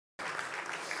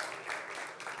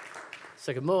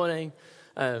So good morning.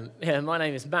 My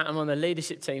name is Matt. I'm on the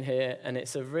leadership team here, and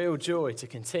it's a real joy to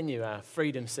continue our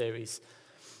Freedom series.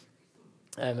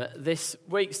 This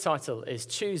week's title is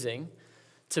Choosing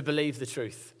to Believe the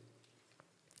Truth.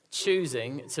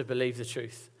 Choosing to believe the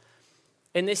truth.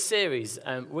 In this series,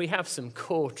 we have some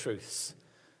core truths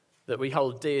that we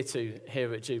hold dear to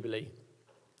here at Jubilee.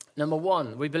 Number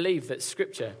one, we believe that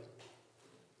Scripture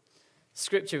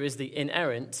is the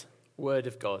inerrant Word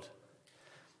of God.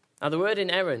 Now, the word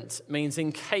inerrant means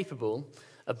incapable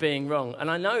of being wrong.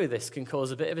 And I know this can cause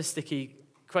a bit of a sticky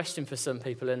question for some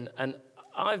people. And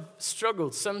I've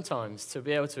struggled sometimes to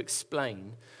be able to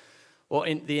explain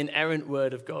what the inerrant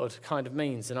Word of God kind of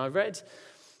means. And I read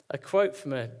a quote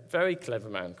from a very clever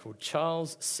man called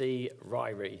Charles C.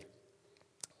 Ryrie.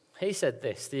 He said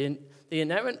this: the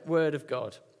inerrant Word of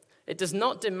God, it does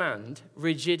not demand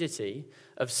rigidity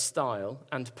of style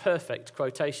and perfect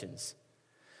quotations.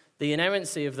 The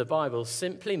inerrancy of the Bible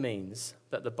simply means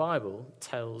that the Bible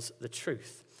tells the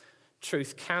truth.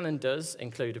 Truth can and does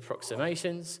include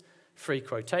approximations, free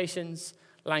quotations,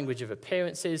 language of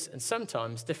appearances, and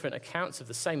sometimes different accounts of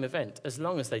the same event, as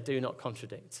long as they do not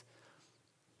contradict.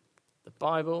 The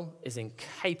Bible is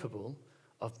incapable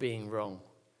of being wrong.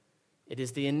 It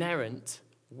is the inerrant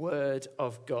Word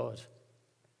of God.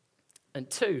 And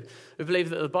two, we believe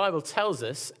that the Bible tells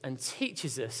us and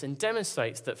teaches us and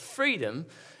demonstrates that freedom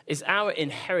is our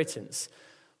inheritance.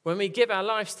 When we give our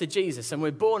lives to Jesus and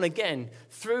we're born again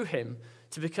through him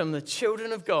to become the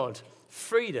children of God,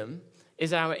 freedom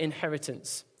is our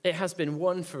inheritance. It has been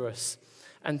won for us.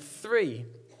 And three,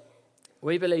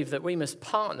 we believe that we must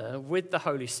partner with the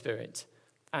Holy Spirit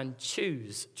and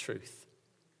choose truth.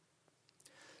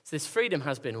 So this freedom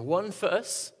has been won for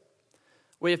us.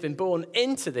 We have been born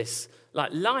into this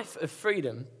life of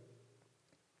freedom.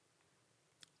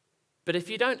 But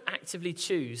if you don't actively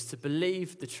choose to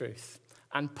believe the truth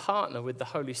and partner with the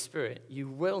Holy Spirit, you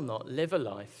will not live a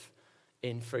life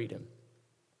in freedom.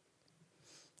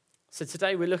 So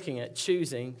today we're looking at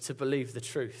choosing to believe the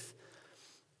truth.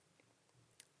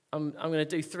 I'm going to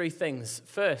do three things.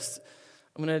 First,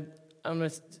 I'm going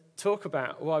to talk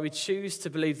about why we choose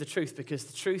to believe the truth, because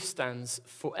the truth stands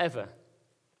forever.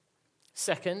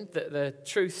 Second, that the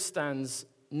truth stands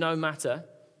no matter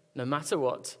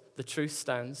what, the truth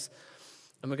stands.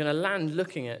 And we're going to land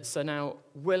looking at, so now,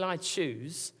 will I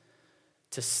choose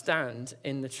to stand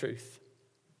in the truth?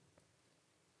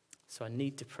 So I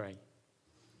need to pray.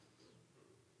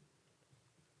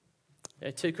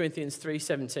 2 Corinthians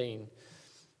 3:17,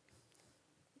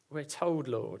 we're told,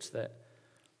 Lord, that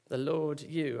the Lord,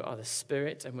 you are the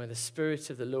Spirit, and where the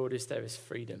Spirit of the Lord is, there is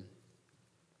freedom.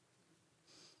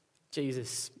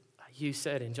 Jesus, you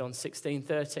said in John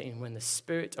 16:13, when the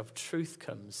Spirit of truth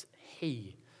comes,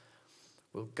 he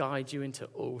will guide you into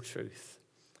all truth.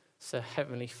 So,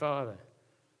 Heavenly Father,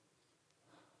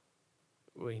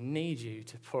 we need you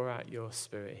to pour out your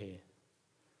Spirit here.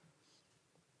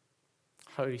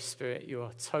 Holy Spirit, you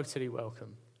are totally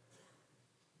welcome.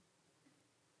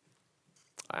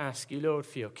 I ask you, Lord,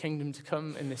 for your kingdom to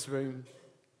come in this room.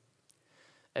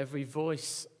 Every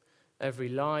voice, every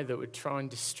lie that would try and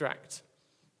distract,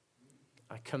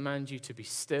 I command you to be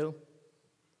still.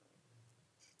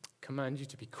 Command you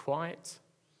to be quiet.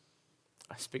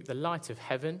 I speak the light of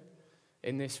heaven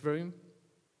in this room,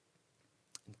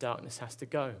 and darkness has to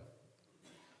go.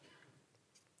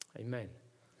 Amen.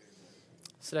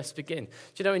 So let's begin. Do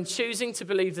you know, in choosing to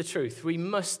believe the truth, we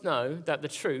must know that the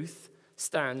truth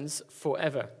stands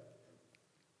forever.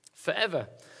 Forever.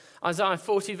 Isaiah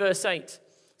 40 verse 8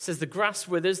 says, the grass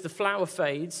withers, the flower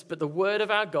fades, but the word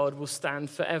of our God will stand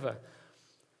forever.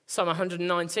 Psalm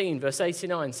 119, verse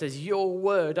 89 says, your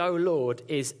word, O Lord,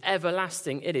 is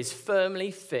everlasting. It is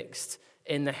firmly fixed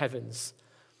in the heavens.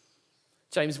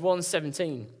 James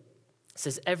 1:17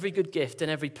 says, every good gift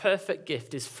and every perfect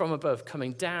gift is from above,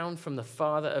 coming down from the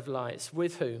Father of lights,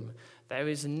 with whom there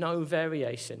is no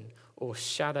variation or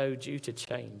shadow due to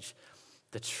change.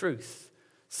 The truth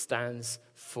stands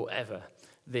forever.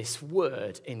 This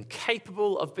word,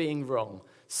 incapable of being wrong,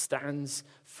 stands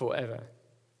forever.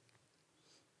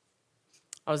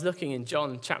 I was looking in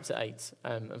John chapter 8,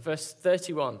 verse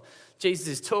 31. Jesus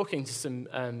is talking to some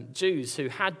Jews who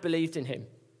had believed in him.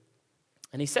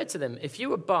 And he said to them, if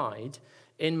you abide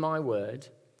in my word,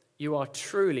 you are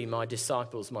truly my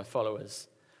disciples, my followers.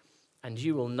 And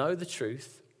you will know the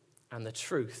truth, and the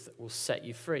truth will set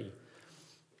you free.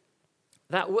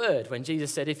 That word, when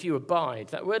Jesus said, if you abide,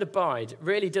 that word abide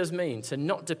really does mean to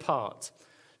not depart,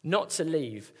 not to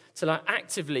leave, to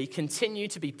actively continue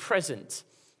to be present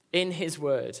in his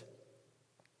word.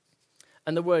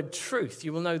 And the word truth,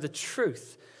 you will know the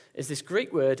truth, is this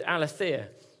Greek word aletheia.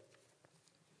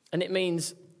 And it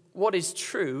means what is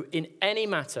true in any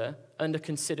matter under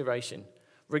consideration,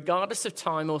 regardless of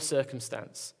time or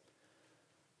circumstance.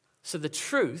 So the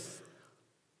truth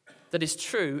that is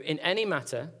true in any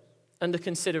matter under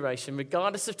consideration,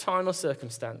 regardless of time or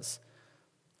circumstance,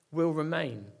 will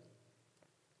remain.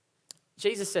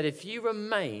 Jesus said, if you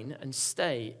remain and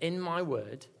stay in my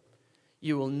word,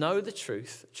 you will know the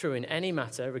truth, true in any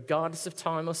matter, regardless of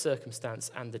time or circumstance,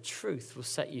 and the truth will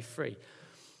set you free.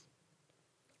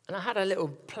 And I had a little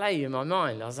play in my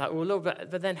mind. I was like, well, Lord,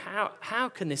 but then how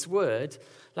can this word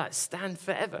stand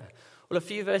forever? Well, a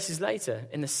few verses later,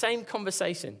 in the same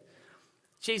conversation,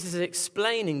 Jesus is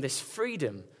explaining this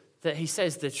freedom that he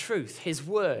says the truth, his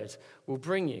word, will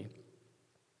bring you.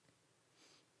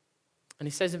 And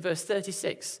he says in verse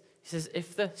 36, he says,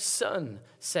 if the Son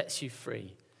sets you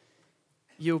free,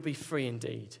 you'll be free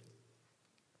indeed.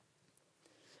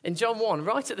 In John 1,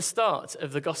 right at the start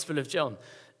of the Gospel of John,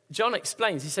 John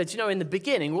explains, he said, in the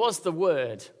beginning was the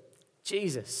Word,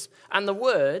 Jesus. And the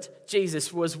Word,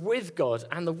 Jesus, was with God.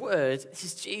 And the Word, this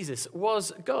is Jesus,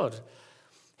 was God.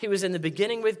 He was in the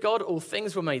beginning with God. All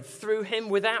things were made through him.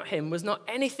 Without him was not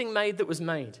anything made that was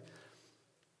made.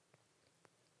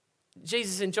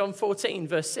 Jesus in John 14,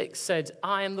 verse 6 said,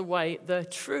 I am the way, the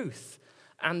truth,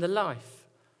 and the life.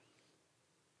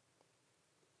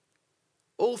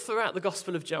 All throughout the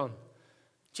Gospel of John,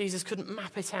 Jesus couldn't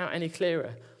map it out any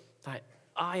clearer.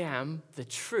 I am the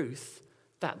truth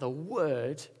that the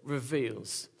word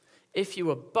reveals. If you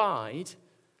abide,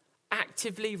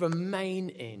 actively remain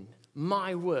in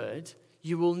my word,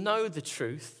 you will know the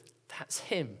truth, that's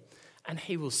him, and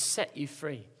he will set you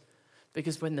free.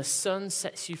 Because when the Son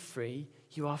sets you free,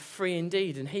 you are free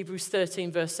indeed. And Hebrews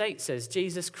 13 verse 8 says,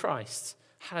 Jesus Christ,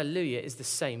 hallelujah, is the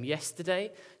same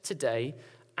yesterday, today,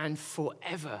 and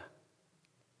forever.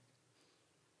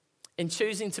 In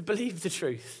choosing to believe the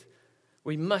truth,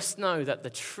 we must know that the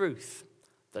truth,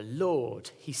 the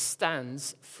Lord, he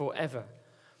stands forever.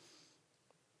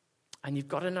 And you've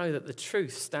got to know that the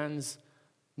truth stands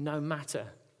no matter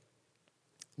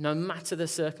the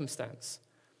circumstance.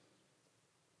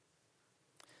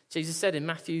 Jesus said in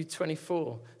Matthew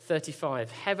 24:35,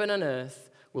 heaven and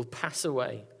earth will pass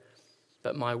away,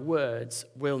 but my words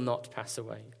will not pass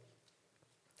away.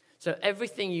 So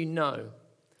everything you know,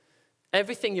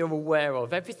 everything you're aware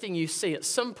of, everything you see at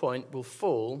some point will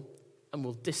fall and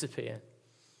will disappear.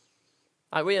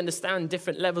 We understand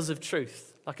different levels of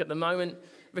truth. Like at the moment,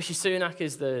 Rishi Sunak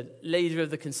is the leader of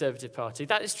the Conservative Party.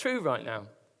 That is true right now.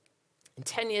 In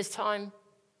 10 years' time,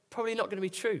 probably not going to be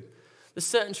true. There's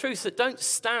certain truths that don't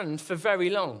stand for very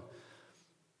long.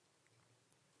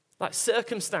 Like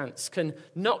circumstance can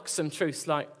knock some truths.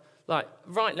 Like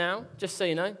right now, just so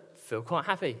you know, feel quite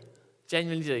happy.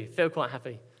 Genuinely do. Feel quite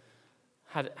happy.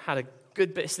 Had a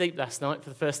good bit of sleep last night for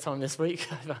the first time this week.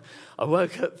 I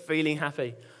woke up feeling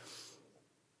happy.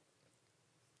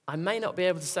 I may not be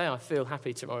able to say I feel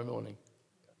happy tomorrow morning.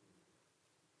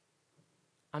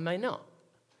 I may not.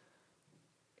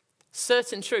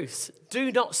 Certain truths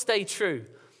do not stay true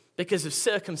because of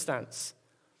circumstance.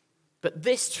 But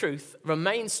this truth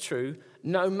remains true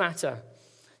no matter.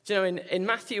 Do you know, in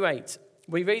Matthew 8,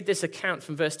 we read this account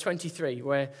from verse 23,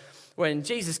 where when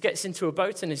Jesus gets into a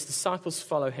boat and his disciples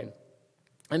follow him.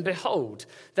 And behold,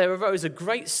 there arose a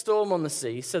great storm on the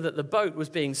sea, so that the boat was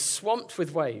being swamped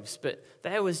with waves. But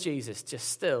there was Jesus, just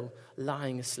still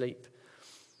lying asleep.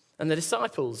 And the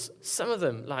disciples, some of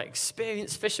them, like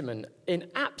experienced fishermen,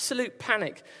 in absolute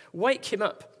panic, wake him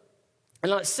up.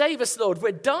 And save us, Lord,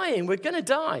 we're dying, we're going to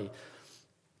die.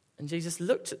 And Jesus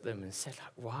looked at them and said,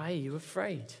 why are you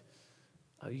afraid?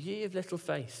 O ye of little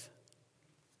faith.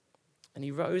 And he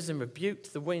rose and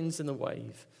rebuked the winds and the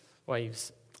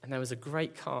waves. And there was a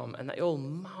great calm, and they all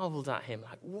marveled at him,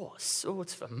 what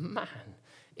sort of a man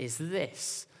is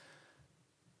this?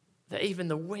 That even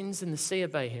the winds and the sea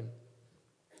obey him.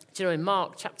 Do you know, in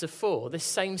Mark chapter 4, this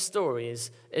same story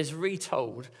is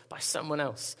retold by someone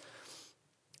else.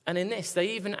 And in this,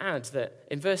 they even add that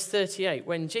in verse 38,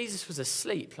 when Jesus was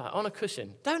asleep, on a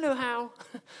cushion, don't know how,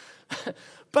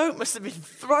 boat must have been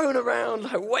thrown around,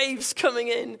 waves coming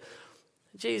in.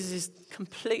 Jesus is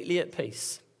completely at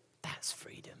peace. That's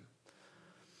freedom.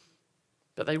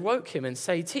 But they woke him and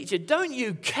say, teacher, don't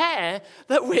you care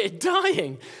that we're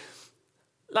dying?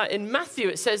 In Matthew,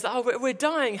 it says, we're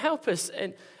dying, help us.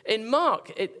 And in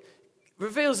Mark, it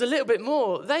reveals a little bit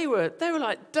more. They were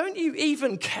like, don't you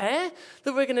even care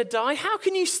that we're going to die? How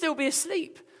can you still be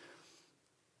asleep?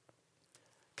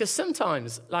 Because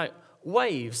sometimes,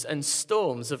 waves and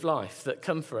storms of life that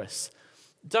come for us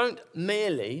don't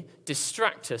merely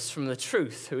distract us from the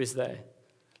truth who is there.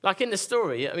 Like in the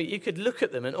story, I mean, you could look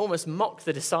at them and almost mock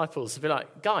the disciples and be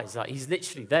like, guys, like, he's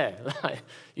literally there. Like,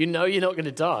 you know you're not going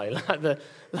to die.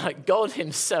 Like God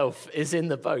himself is in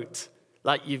the boat.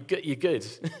 Like, you're good.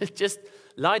 Just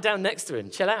lie down next to him,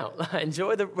 chill out, like,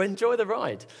 enjoy the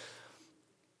ride.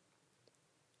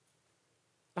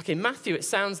 Like in Matthew, it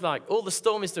sounds like all the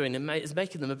storm is doing is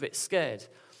making them a bit scared.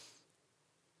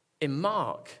 In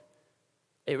Mark,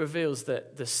 it reveals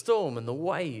that the storm and the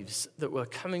waves that were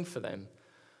coming for them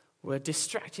were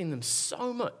distracting them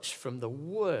so much from the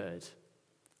word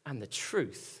and the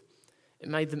truth. It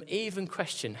made them even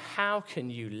question, how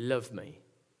can you love me?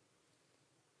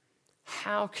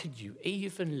 How could you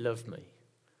even love me?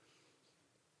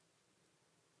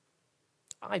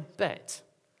 I bet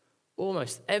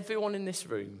almost everyone in this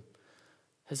room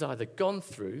has either gone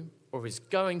through or is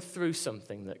going through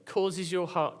something that causes your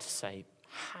heart to say,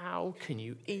 how can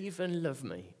you even love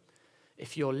me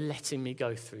if you're letting me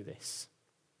go through this?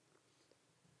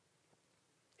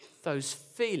 Those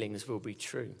feelings will be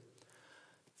true.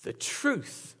 The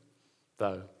truth,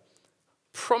 though,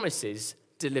 promises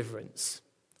deliverance.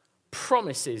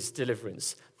 Promises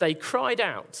deliverance. They cried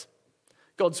out.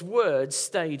 God's word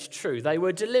stayed true. They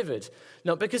were delivered,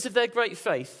 not because of their great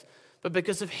faith, but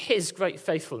because of his great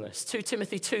faithfulness. 2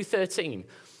 Timothy 2:13,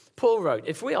 Paul wrote,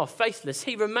 if we are faithless,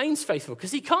 he remains faithful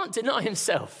because he can't deny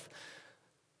himself.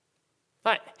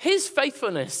 Like his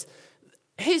faithfulness,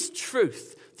 his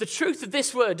truth, the truth of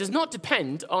this word does not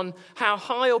depend on how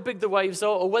high or big the waves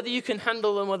are or whether you can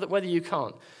handle them or whether you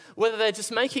can't. Whether they're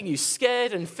just making you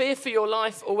scared and fear for your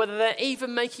life or whether they're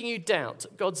even making you doubt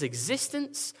God's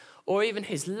existence or even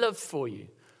his love for you.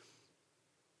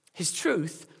 His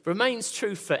truth remains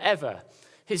true forever.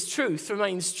 His truth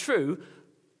remains true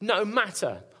no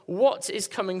matter what is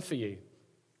coming for you.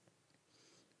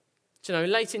 Do you know,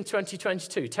 late in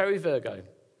 2022, Terry Virgo,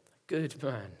 good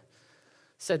man,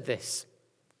 said this.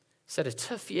 Said a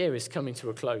tough year is coming to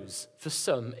a close. For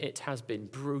some, it has been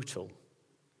brutal.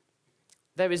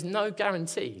 There is no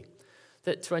guarantee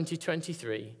that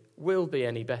 2023 will be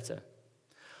any better.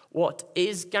 What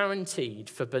is guaranteed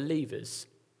for believers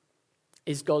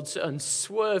is God's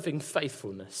unswerving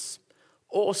faithfulness,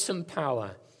 awesome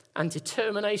power, and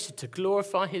determination to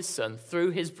glorify his Son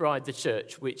through his bride, the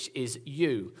church, which is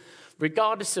you.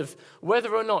 Regardless of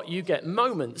whether or not you get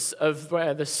moments of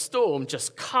where the storm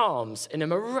just calms in a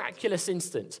miraculous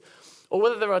instant, or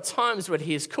whether there are times when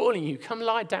he is calling you, come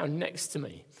lie down next to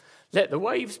me. Let the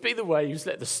waves be the waves,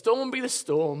 let the storm be the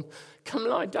storm, come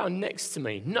lie down next to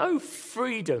me. No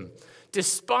freedom,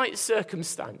 despite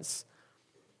circumstance.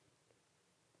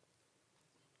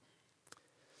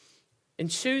 In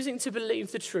choosing to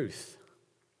believe the truth,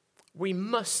 we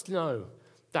must know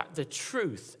that the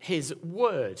truth, his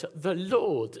word, the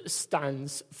Lord,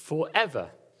 stands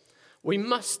forever. We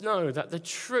must know that the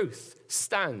truth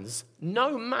stands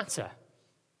no matter.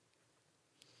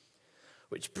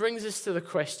 Which brings us to the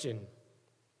question,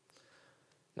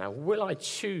 now, will I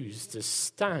choose to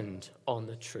stand on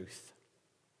the truth?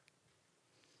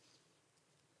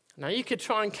 Now, you could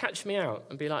try and catch me out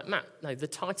and be like, Matt, no, the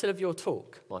title of your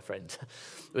talk, my friend,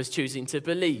 was choosing to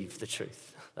believe the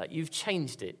truth. Like, you've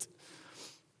changed it.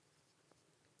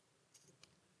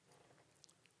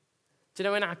 Do you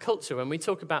know, in our culture, when we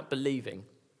talk about believing,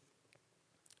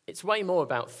 it's way more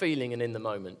about feeling and in the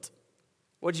moment.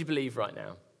 What do you believe right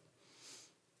now?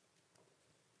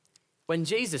 When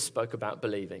Jesus spoke about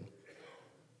believing,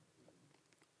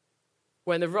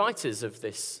 when the writers of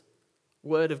this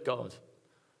word of God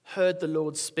heard the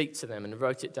Lord speak to them and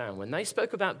wrote it down, when they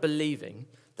spoke about believing,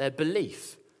 their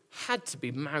belief had to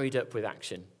be married up with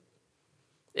action.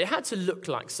 It had to look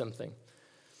like something.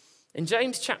 In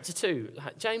James chapter 2,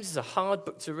 James is a hard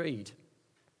book to read.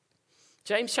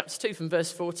 James chapter 2 from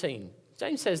verse 14,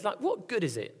 James says, what good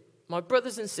is it, my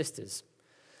brothers and sisters,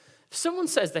 if someone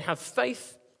says they have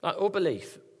faith or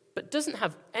belief, but doesn't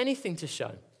have anything to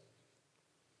show,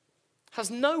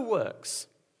 has no works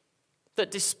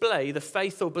that display the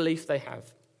faith or belief they have.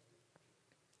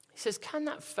 He says, can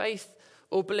that faith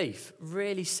or belief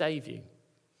really save you?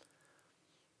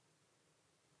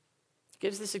 He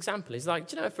gives this example. He's like,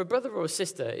 do you know, if a brother or a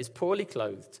sister is poorly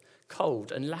clothed,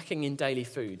 cold, and lacking in daily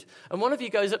food, and one of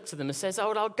you goes up to them and says,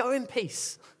 oh, I'll go in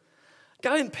peace.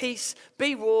 Go in peace,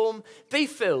 be warm, be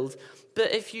filled.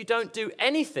 But if you don't do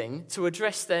anything to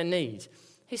address their need,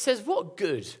 he says, what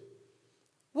good?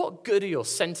 What good are your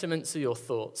sentiments or your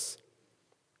thoughts?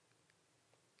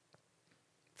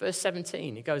 Verse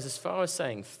 17, he goes as far as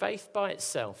saying, faith by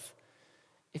itself,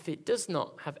 if it does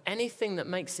not have anything that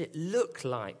makes it look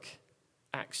like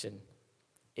action,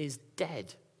 is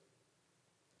dead.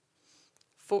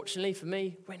 Fortunately for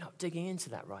me, we're not digging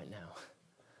into that right now.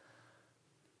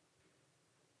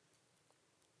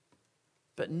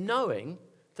 But knowing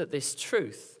that this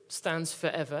truth stands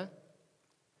forever,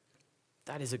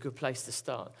 that is a good place to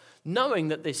start. Knowing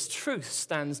that this truth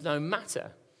stands no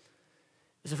matter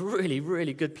is a really,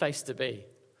 really good place to be.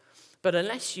 But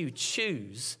unless you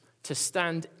choose to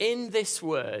stand in this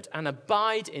word and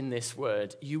abide in this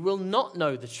word, you will not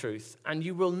know the truth and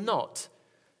you will not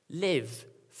live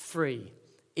free,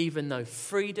 even though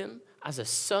freedom as a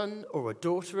son or a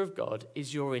daughter of God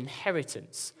is your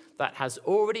inheritance that has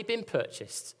already been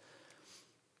purchased.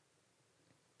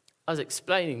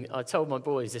 I told my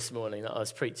boys this morning that I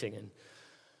was preaching, and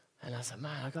I was like,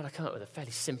 man, I've got to come up with a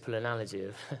fairly simple analogy.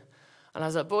 And I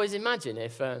was like, boys, imagine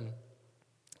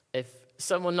if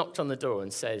someone knocked on the door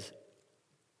and said,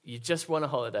 you just won a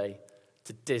holiday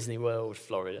to Disney World,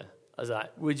 Florida. I was like,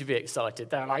 would you be excited?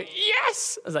 They were like,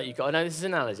 yes! I was like, you've got to know this is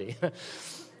an analogy.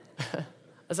 I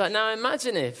was like, now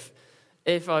imagine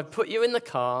if I put you in the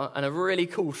car and a really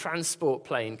cool transport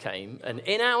plane came, and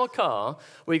in our car,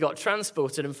 we got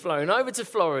transported and flown over to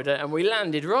Florida, and we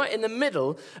landed right in the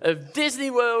middle of Disney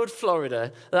World,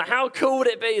 Florida. Like, how cool would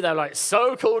it be? They're like,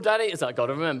 so cool, Daddy. It's like, got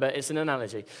to remember, it's an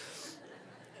analogy.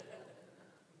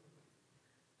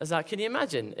 I was like, can you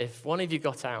imagine if one of you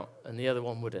got out and the other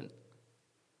one wouldn't?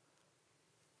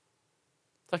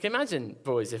 Like, imagine,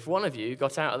 boys, if one of you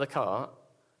got out of the car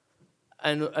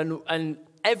and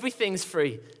everything's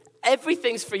free.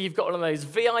 Everything's free. You've got one of those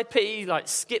VIP, like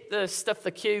skip the stuff, the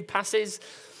queue passes.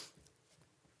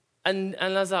 And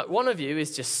as like, one of you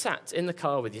is just sat in the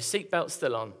car with your seatbelt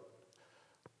still on.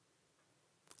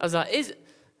 I was like,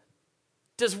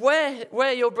 does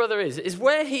where your brother is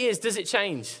where he is, does it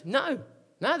change? No,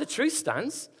 the truth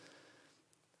stands.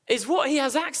 Is what he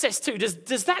has access to,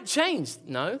 does that change?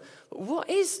 No. What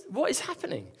is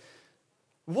happening?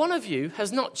 One of you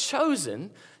has not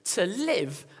chosen to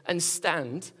live and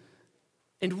stand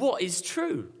in what is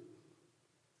true.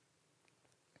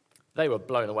 They were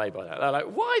blown away by that. They're like,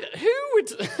 why? Who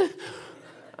would?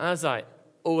 I was like,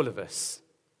 all of us.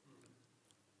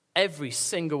 Every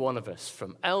single one of us,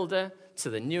 from elder to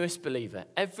the newest believer,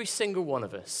 every single one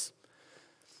of us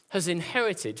has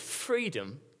inherited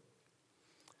freedom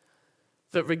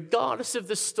that regardless of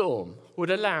the storm would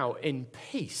allow in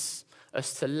peace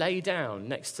us to lay down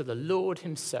next to the Lord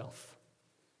himself.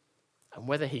 And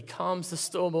whether he calms the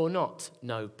storm or not,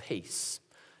 no peace,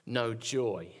 no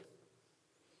joy.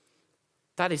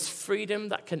 That is freedom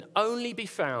that can only be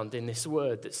found in this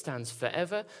word that stands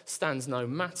forever, stands no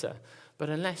matter. But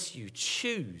unless you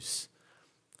choose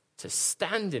to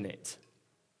stand in it,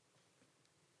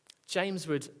 James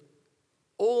would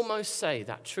almost say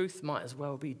that truth might as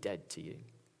well be dead to you.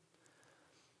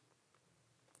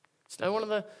 So one of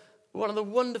the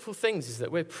wonderful things is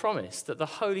that we're promised that the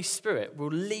Holy Spirit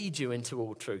will lead you into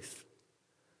all truth.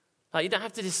 Like, you don't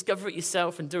have to discover it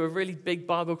yourself and do a really big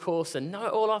Bible course and know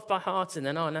it all off by heart and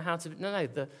then, I know how to. No.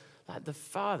 The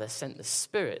Father sent the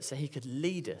Spirit so he could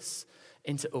lead us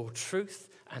into all truth,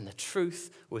 and the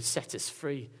truth would set us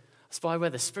free. That's why where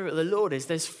the Spirit of the Lord is,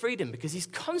 there's freedom, because he's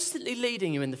constantly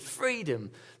leading you in the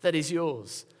freedom that is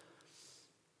yours.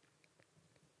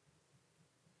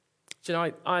 Do you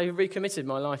know, I recommitted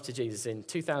my life to Jesus in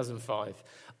 2005.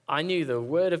 I knew the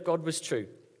word of God was true.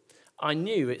 I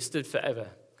knew it stood forever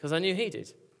because I knew he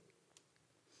did.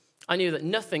 I knew that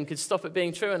nothing could stop it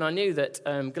being true, and I knew that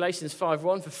Galatians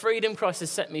 5:1, for freedom Christ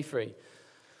has set me free.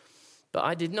 But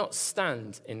I did not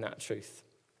stand in that truth.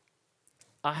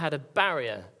 I had a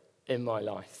barrier in my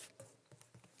life.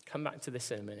 Come back to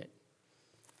this in a minute.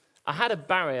 I had a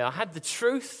barrier. I had the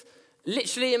truth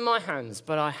literally in my hands,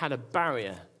 but I had a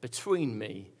barrier between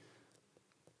me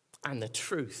and the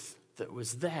truth that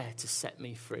was there to set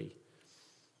me free.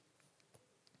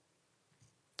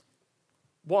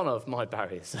 One of my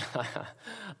barriers,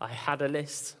 I had a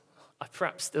list, I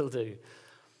perhaps still do.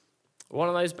 One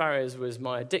of those barriers was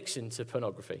my addiction to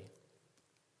pornography.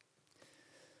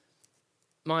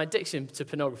 My addiction to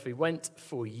pornography went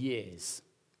for years.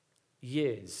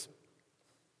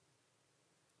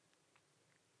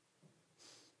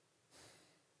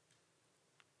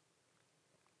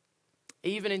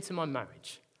 Even into my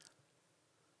marriage.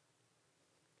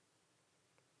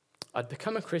 I'd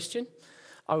become a Christian.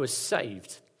 I was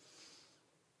saved.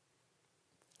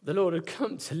 The Lord had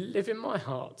come to live in my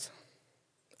heart,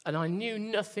 and I knew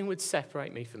nothing would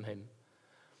separate me from him.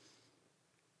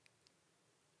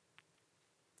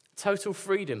 Total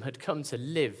freedom had come to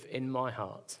live in my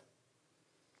heart.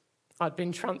 I'd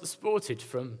been transported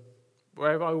from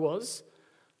where I was,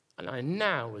 and I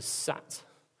now was sat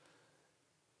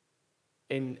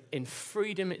in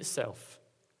freedom itself.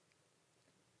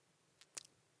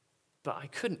 But I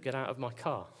couldn't get out of my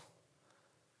car.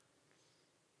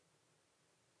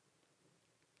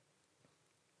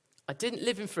 I didn't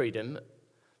live in freedom.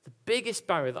 The biggest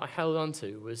barrier that I held on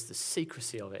to was the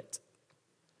secrecy of it.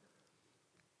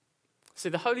 So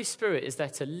the Holy Spirit is there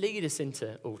to lead us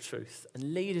into all truth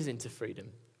and lead us into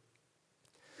freedom.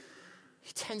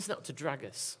 He tends not to drag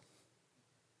us.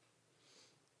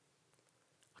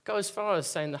 I go as far as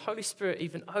saying the Holy Spirit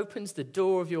even opens the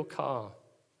door of your car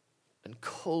and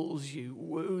calls you,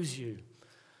 woos you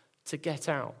to get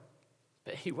out.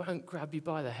 But he won't grab you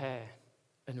by the hair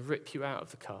and rip you out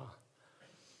of the car.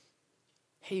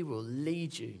 He will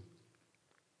lead you.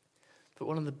 But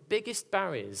one of the biggest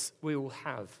barriers we will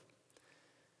have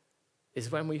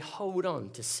is when we hold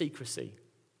on to secrecy.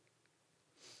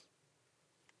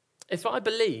 If I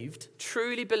believed,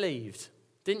 truly believed,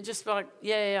 didn't just like,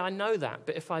 yeah, I know that,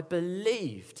 but if I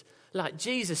believed, like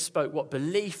Jesus spoke what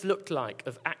belief looked like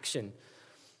of action,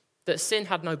 that sin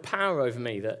had no power over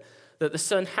me, that the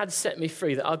Son had set me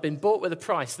free, that I'd been bought with a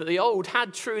price, that the old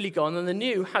had truly gone and the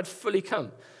new had fully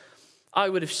come, I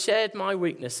would have shared my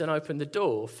weakness and opened the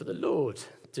door for the Lord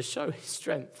to show his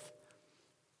strength.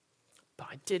 But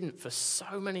I didn't for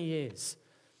so many years.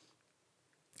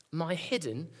 My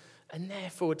hidden, and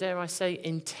therefore, dare I say,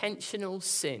 intentional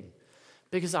sin,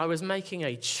 because I was making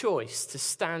a choice to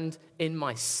stand in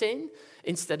my sin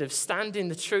instead of stand in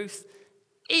the truth,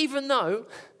 even though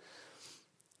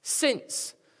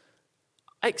since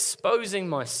exposing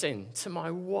my sin to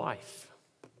my wife,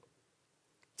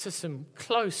 to some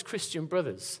close Christian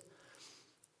brothers,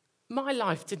 my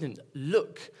life didn't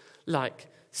look like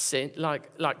sin,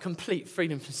 like complete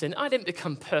freedom from sin. I didn't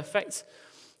become perfect.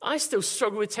 I still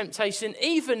struggle with temptation.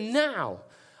 Even now,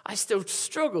 I still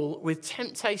struggle with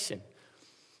temptation.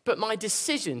 But my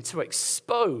decision to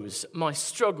expose my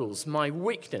struggles, my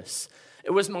weakness,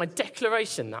 it was my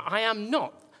declaration that I am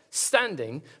not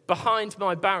standing behind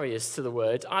my barriers to the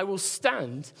word. I will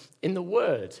stand in the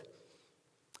word.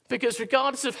 Because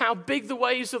regardless of how big the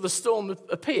waves of the storm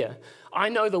appear, I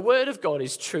know the word of God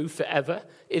is true forever.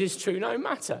 It is true no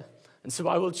matter. And so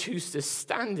I will choose to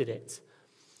stand in it.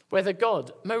 Whether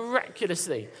God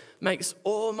miraculously makes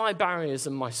all my barriers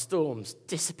and my storms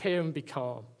disappear and be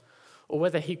calm, or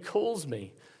whether he calls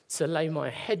me to lay my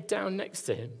head down next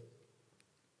to him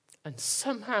and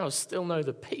somehow still know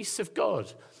the peace of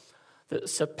God that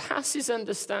surpasses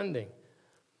understanding,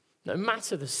 no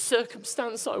matter the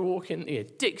circumstance I walk in, the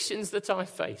addictions that I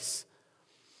face.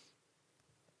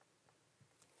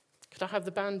 Could I have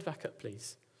the band back up,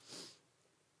 please?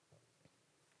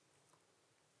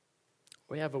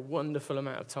 We have a wonderful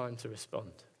amount of time to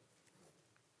respond.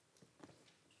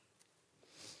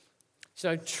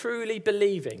 So truly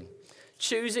believing,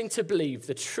 choosing to believe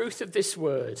the truth of this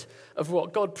word, of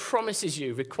what God promises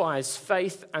you, requires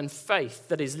faith, and faith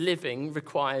that is living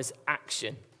requires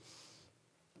action.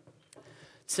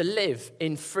 To live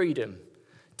in freedom,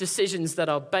 decisions that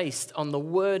are based on the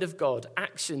word of God,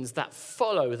 actions that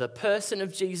follow the person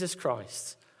of Jesus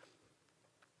Christ.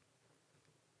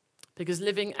 Because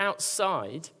living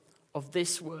outside of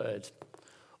this word,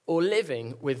 or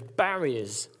living with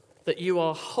barriers that you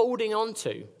are holding on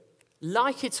to,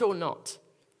 like it or not,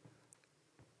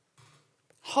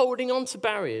 holding on to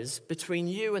barriers between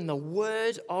you and the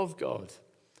word of God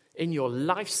in your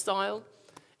lifestyle,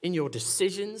 in your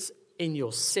decisions, in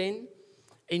your sin,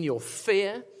 in your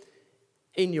fear,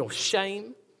 in your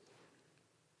shame,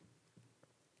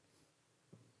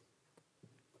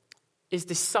 is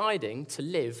deciding to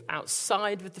live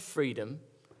outside of the freedom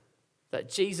that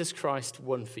Jesus Christ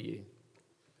won for you.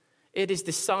 It is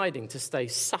deciding to stay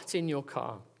sat in your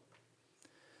car.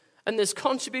 And there's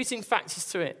contributing factors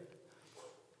to it.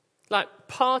 Like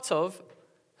part of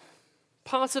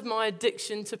my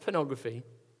addiction to pornography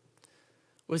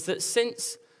was that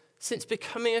since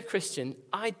becoming a Christian,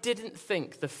 I didn't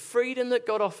think the freedom that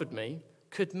God offered me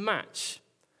could match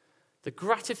the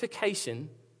gratification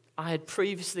I had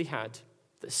previously had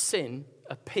that sin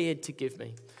appeared to give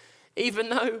me. Even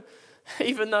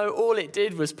though all it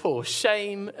did was pour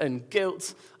shame and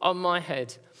guilt on my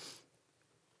head,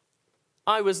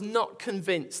 I was not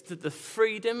convinced that the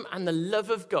freedom and the love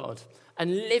of God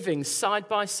and living side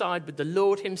by side with the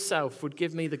Lord himself would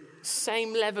give me the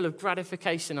same level of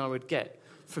gratification I would get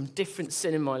from different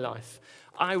sin in my life.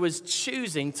 I was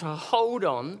choosing to hold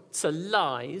on to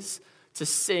lies, to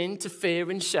sin, to fear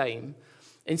and shame,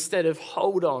 instead of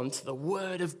hold on to the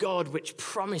word of God which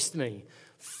promised me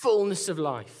fullness of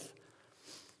life.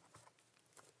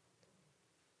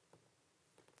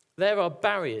 There are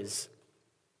barriers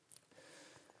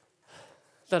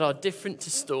that are different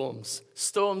to storms.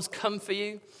 Storms come for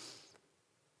you.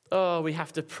 Oh, we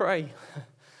have to pray.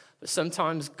 But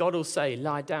sometimes God will say,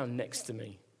 lie down next to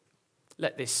me.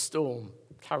 Let this storm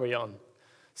carry on.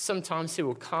 Sometimes he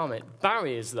will calm it.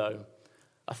 Barriers, though,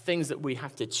 are things that we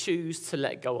have to choose to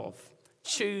let go of,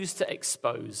 choose to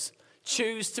expose,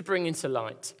 choose to bring into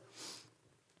light.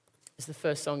 Is the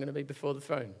first song going to be Before the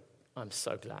Throne? I'm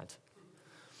so glad.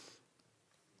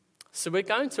 So we're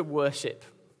going to worship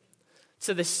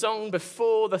to this song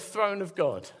Before the Throne of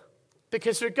God.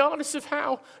 Because regardless of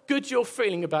how good you're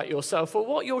feeling about yourself or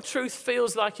what your truth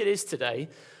feels like it is today,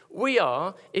 we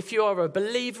are, if you are a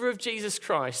believer of Jesus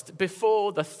Christ,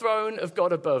 before the throne of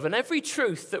God above. And every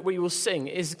truth that we will sing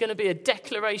is going to be a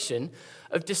declaration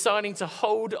of deciding to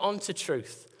hold on to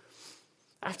truth.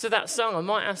 After that song, I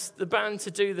might ask the band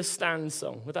to do the Stand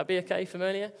song. Would that be okay from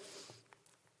earlier?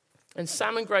 And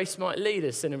Sam and Grace might lead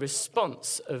us in a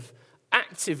response of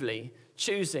actively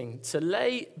choosing to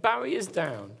lay barriers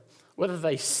down, whether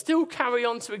they still carry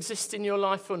on to exist in your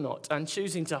life or not, and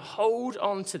choosing to hold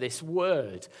on to this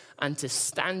word and to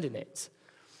stand in it.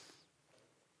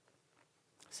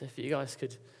 So if you guys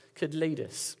could lead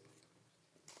us.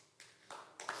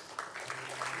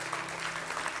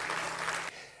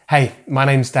 Hey, my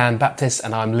name's Dan Baptist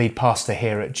and I'm lead pastor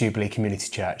here at Jubilee Community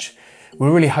Church. We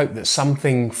really hope that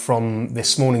something from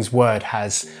this morning's word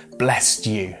has blessed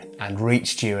you and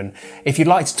reached you. And if you'd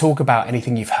like to talk about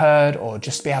anything you've heard or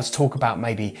just be able to talk about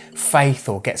maybe faith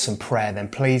or get some prayer, then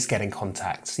please get in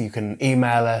contact. You can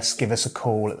email us, give us a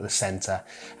call at the centre,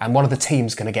 and one of the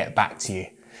team's going to get back to you.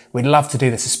 We'd love to do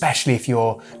this, especially if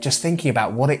you're just thinking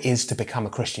about what it is to become a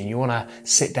Christian. You want to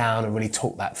sit down and really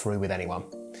talk that through with anyone.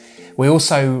 We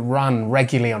also run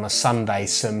regularly on a Sunday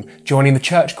some Joining the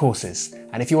Church courses.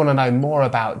 And if you want to know more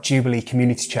about Jubilee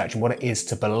Community Church and what it is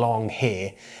to belong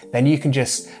here, then you can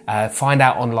just find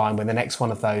out online when the next one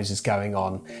of those is going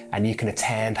on, and you can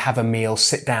attend, have a meal,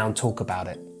 sit down, talk about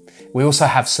it. We also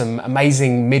have some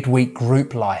amazing midweek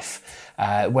group life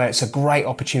where it's a great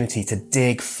opportunity to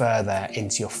dig further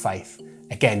into your faith.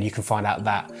 Again, you can find out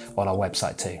that on our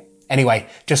website too. Anyway,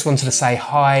 just wanted to say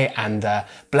hi and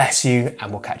bless you, and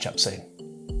we'll catch up soon.